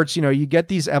the sports, you get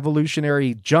these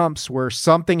evolutionary jumps where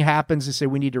something happens to say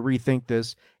we need to rethink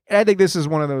this. And I think this is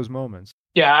one of those moments.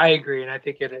 Yeah, I agree, and I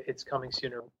think it's coming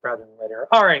sooner rather than later.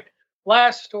 All right,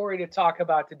 last story to talk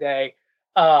about today.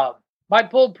 My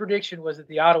bold prediction was that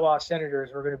the Ottawa Senators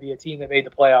were going to be a team that made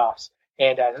the playoffs.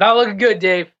 And it's not looking good,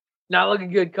 Dave. Not looking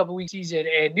good. Couple weeks season.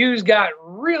 And news got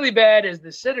really bad as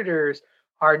the Senators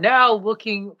are now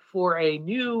looking for a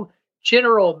new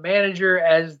general manager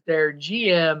as their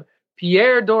GM,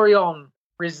 Pierre Dorion,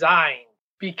 resigned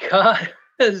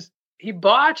because he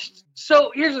botched.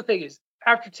 So here's the thing is,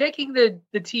 after taking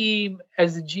the team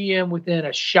as the GM within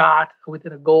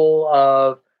a goal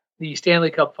of the Stanley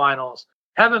Cup Finals,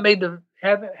 haven't made the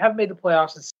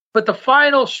playoffs. But the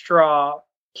final straw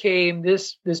came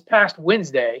this past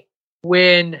Wednesday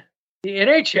when the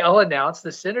NHL announced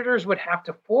the Senators would have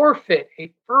to forfeit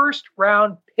a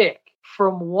first-round pick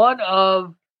from one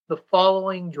of the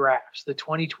following drafts: the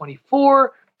 2024,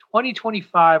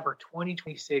 2025, or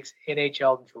 2026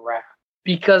 NHL draft,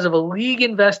 because of a league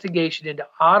investigation into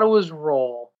Ottawa's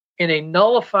role in a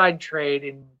nullified trade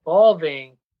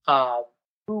involving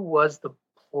who was the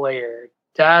player?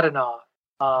 Dadonov.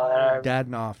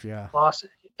 Dadonov, yeah.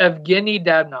 Evgeny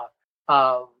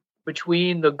Dadonov,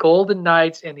 between the Golden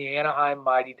Knights and the Anaheim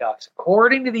Mighty Ducks.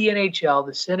 According to the NHL,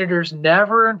 the Senators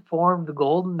never informed the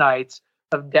Golden Knights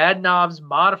of Dadonov's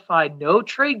modified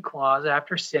no-trade clause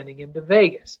after sending him to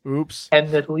Vegas. Oops. And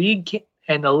the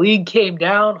league came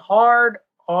down hard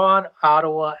on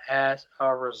Ottawa as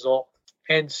a result.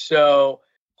 And so,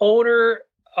 owner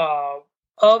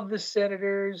of the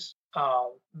Senators,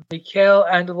 Michael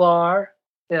Andlauer,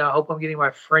 I hope I'm getting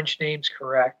my French names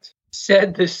correct,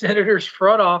 said the Senators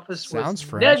front office was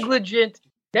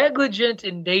negligent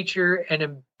in nature and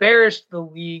embarrassed the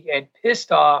league and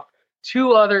pissed off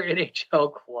two other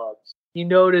NHL clubs. He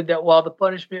noted that while the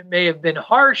punishment may have been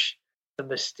harsh, the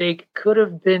mistake could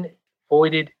have been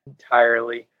avoided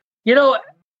entirely.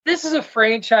 This is a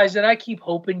franchise that I keep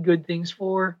hoping good things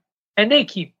for, and they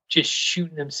keep just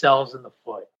shooting themselves in the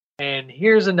foot. And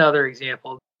here's another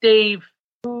example. Dave,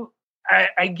 who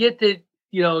I get that,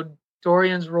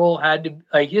 Dorian's role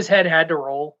his head had to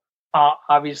roll,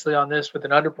 obviously, on this with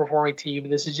an underperforming team.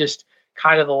 This is just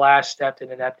kind of the last step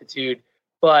in ineptitude.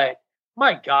 But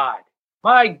my God.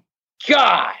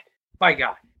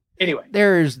 Anyway.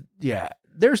 There's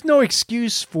no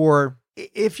excuse for,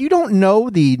 if you don't know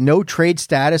the no trade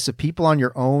status of people on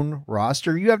your own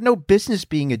roster, you have no business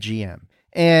being a GM.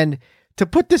 And to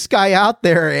put this guy out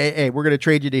there, hey, we're going to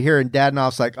trade you to here, and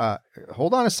Dadonov's like,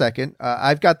 hold on a second.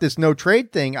 I've got this no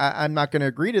trade thing. I'm not going to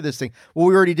agree to this thing. Well,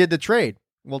 we already did the trade.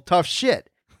 Well, tough shit.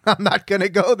 I'm not going to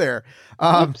go there.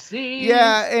 Oopsies.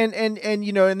 Yeah. And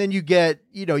then you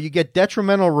get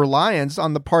detrimental reliance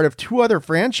on the part of two other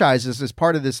franchises as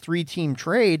part of this 3-team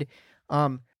trade.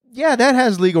 Yeah, that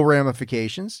has legal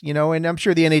ramifications, and I'm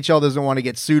sure the NHL doesn't want to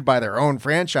get sued by their own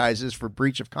franchises for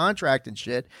breach of contract and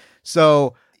shit.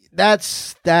 So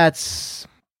that's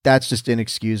just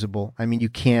inexcusable. I mean, you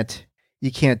can't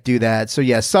do that. So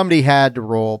yeah, somebody had to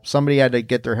roll. Somebody had to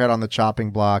get their head on the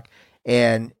chopping block.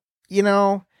 And,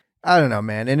 I don't know,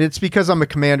 man. And it's because I'm a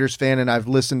Commanders fan and I've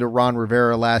listened to Ron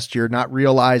Rivera last year, not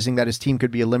realizing that his team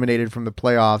could be eliminated from the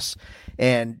playoffs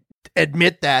and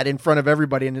admit that in front of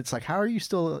everybody. And it's like, how are you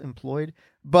still employed?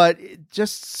 But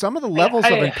just some of the levels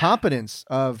of incompetence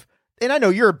and I know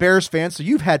you're a Bears fan, so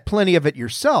you've had plenty of it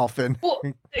yourself. And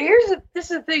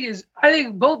this is the thing is, I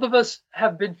think both of us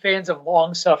have been fans of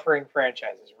long-suffering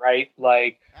franchises, right?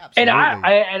 Like,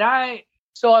 absolutely.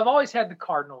 So I've always had the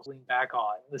Cardinals lean back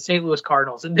on, the St. Louis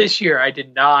Cardinals, and this year I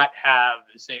did not have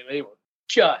the St. Louis. They were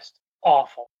just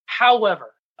awful.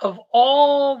 However, of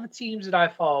all the teams that I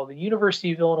follow, the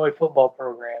University of Illinois football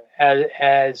program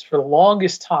has for the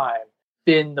longest time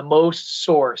been the most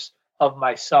source of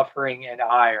my suffering and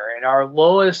ire. And our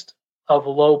lowest of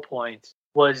low points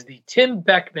was the Tim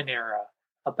Beckman era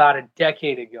about a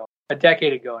decade ago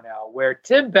now, where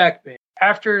Tim Beckman,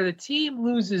 after the team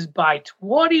loses by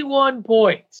 21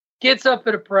 points, gets up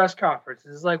at a press conference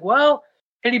and is like, and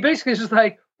he basically is just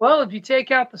like, if you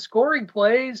take out the scoring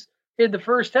plays in the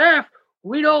first half,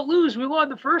 we don't lose. We won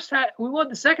the first half. We won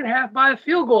the second half by a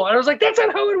field goal. And I was like, that's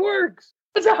not how it works.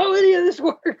 That's not how any of this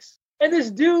works. And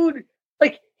this dude,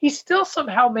 like, he still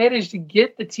somehow managed to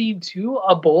get the team to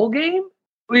a bowl game.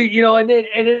 You know, and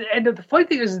the funny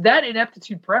thing is that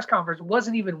ineptitude press conference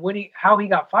wasn't even how he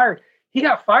got fired. He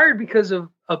got fired because of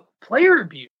player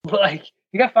abuse. Like,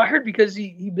 he got fired because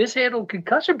he mishandled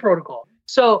concussion protocol.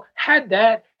 So had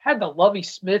the Lovie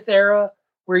Smith era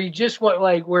where you just went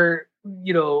like where,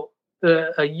 you know,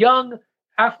 a young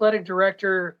athletic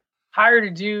director hired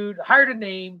a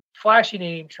name, flashy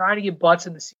name, trying to get butts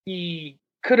in the seat. He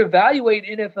could evaluate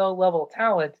NFL level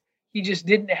talent. He just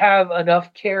didn't have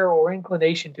enough care or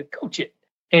inclination to coach it,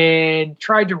 and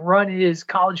tried to run his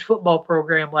college football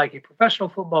program like a professional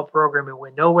football program and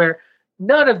went nowhere.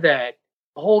 None of that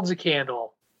holds a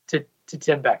candle to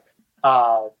Tim Beckman.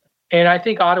 And I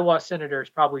think Ottawa Senators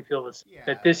probably feel this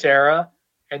at this era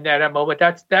and that moment.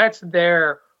 That's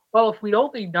their, well, if we'd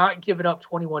only not given up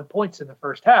 21 points in the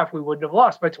first half, we wouldn't have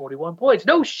lost by 21 points.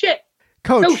 No shit.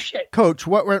 Coach,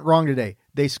 what went wrong today?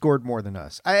 They scored more than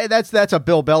us. That's a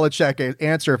Bill Belichick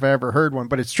answer if I ever heard one,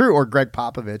 but it's true. Or Greg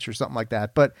Popovich or something like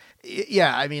that. But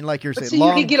yeah, I mean, like you're saying,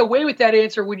 you can get away with that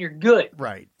answer when you're good,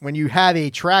 right? When you have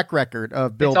a track record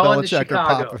of Bill Belichick or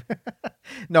Popovich.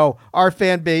 No, our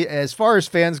fan base, as far as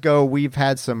fans go, we've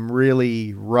had some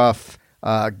really rough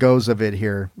goes of it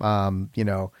here. You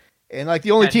know, and like the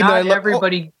only team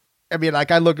that I mean, like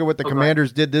I look at what the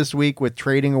Commanders did this week with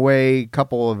trading away a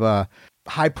couple of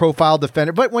high-profile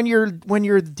defender. But when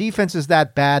your defense is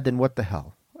that bad, then what the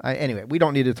hell? Anyway, we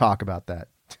don't need to talk about that.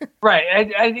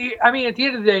 Right. I mean, at the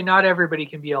end of the day, not everybody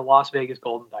can be a Las Vegas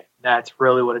Golden Knight. That's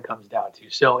really what it comes down to.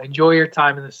 So enjoy your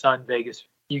time in the sun, Vegas.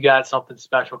 You got something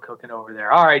special cooking over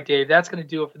there. All right, Dave, that's going to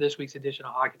do it for this week's edition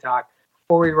of Hockey Talk.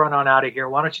 Before we run on out of here,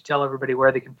 why don't you tell everybody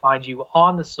where they can find you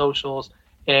on the socials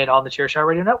and on the Chairshot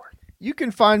Radio Network? You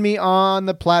can find me on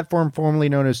the platform formerly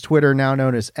known as Twitter, now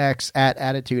known as X, at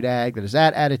AttitudeAg. That is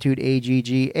at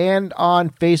AttitudeAGG, and on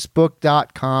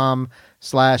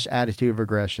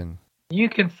Facebook.com/AttitudeOfAggression. You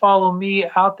can follow me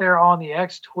out there on the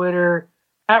X Twitter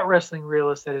at Wrestling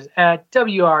Realist. That is at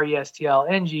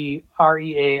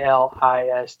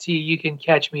WRESTLNGREALIST. You can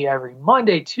catch me every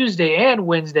Monday, Tuesday, and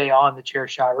Wednesday on the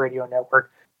Chairshot Radio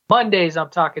Network. Mondays, I'm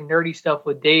talking nerdy stuff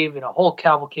with Dave and a whole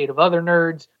cavalcade of other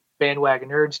nerds. Bandwagon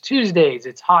Nerds. Tuesdays,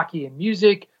 it's hockey and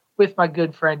music with my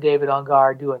good friend David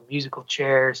Ungar doing musical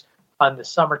chairs on the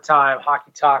summertime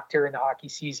hockey talk during the hockey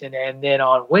season. And then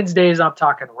on Wednesdays, I'm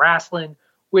talking wrestling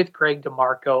with Greg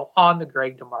DeMarco on the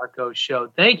Greg DeMarco Show.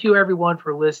 Thank you, everyone,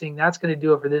 for listening. That's going to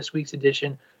do it for this week's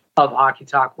edition of Hockey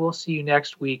Talk. We'll see you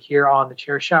next week here on the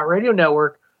Chairshot Radio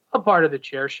Network, a part of the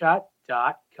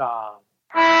Chairshot.com.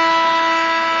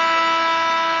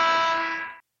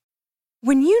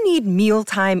 When you need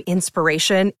mealtime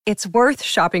inspiration, it's worth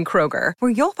shopping Kroger, where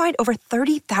you'll find over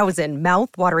 30,000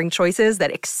 mouth-watering choices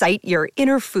that excite your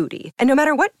inner foodie. And no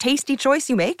matter what tasty choice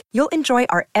you make, you'll enjoy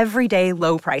our everyday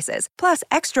low prices, plus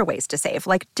extra ways to save,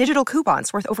 like digital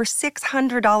coupons worth over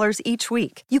 $600 each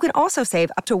week. You can also save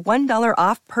up to $1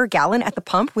 off per gallon at the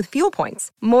pump with fuel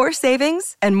points. More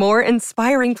savings and more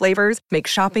inspiring flavors make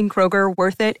shopping Kroger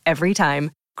worth it every time.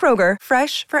 Kroger,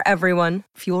 fresh for everyone.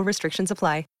 Fuel restrictions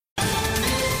apply.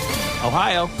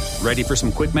 Ohio, ready for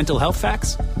some quick mental health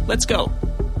facts? Let's go.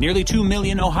 Nearly 2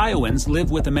 million Ohioans live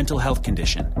with a mental health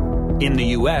condition. In the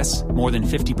U.S., more than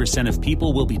 50% of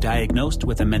people will be diagnosed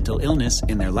with a mental illness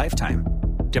in their lifetime.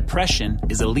 Depression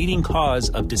is a leading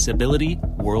cause of disability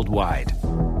worldwide.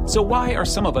 So why are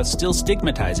some of us still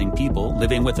stigmatizing people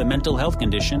living with a mental health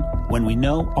condition when we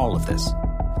know all of this?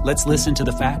 Let's listen to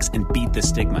the facts and beat the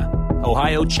stigma.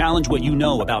 Ohio, challenge what you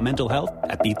know about mental health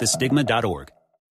at beatthestigma.org.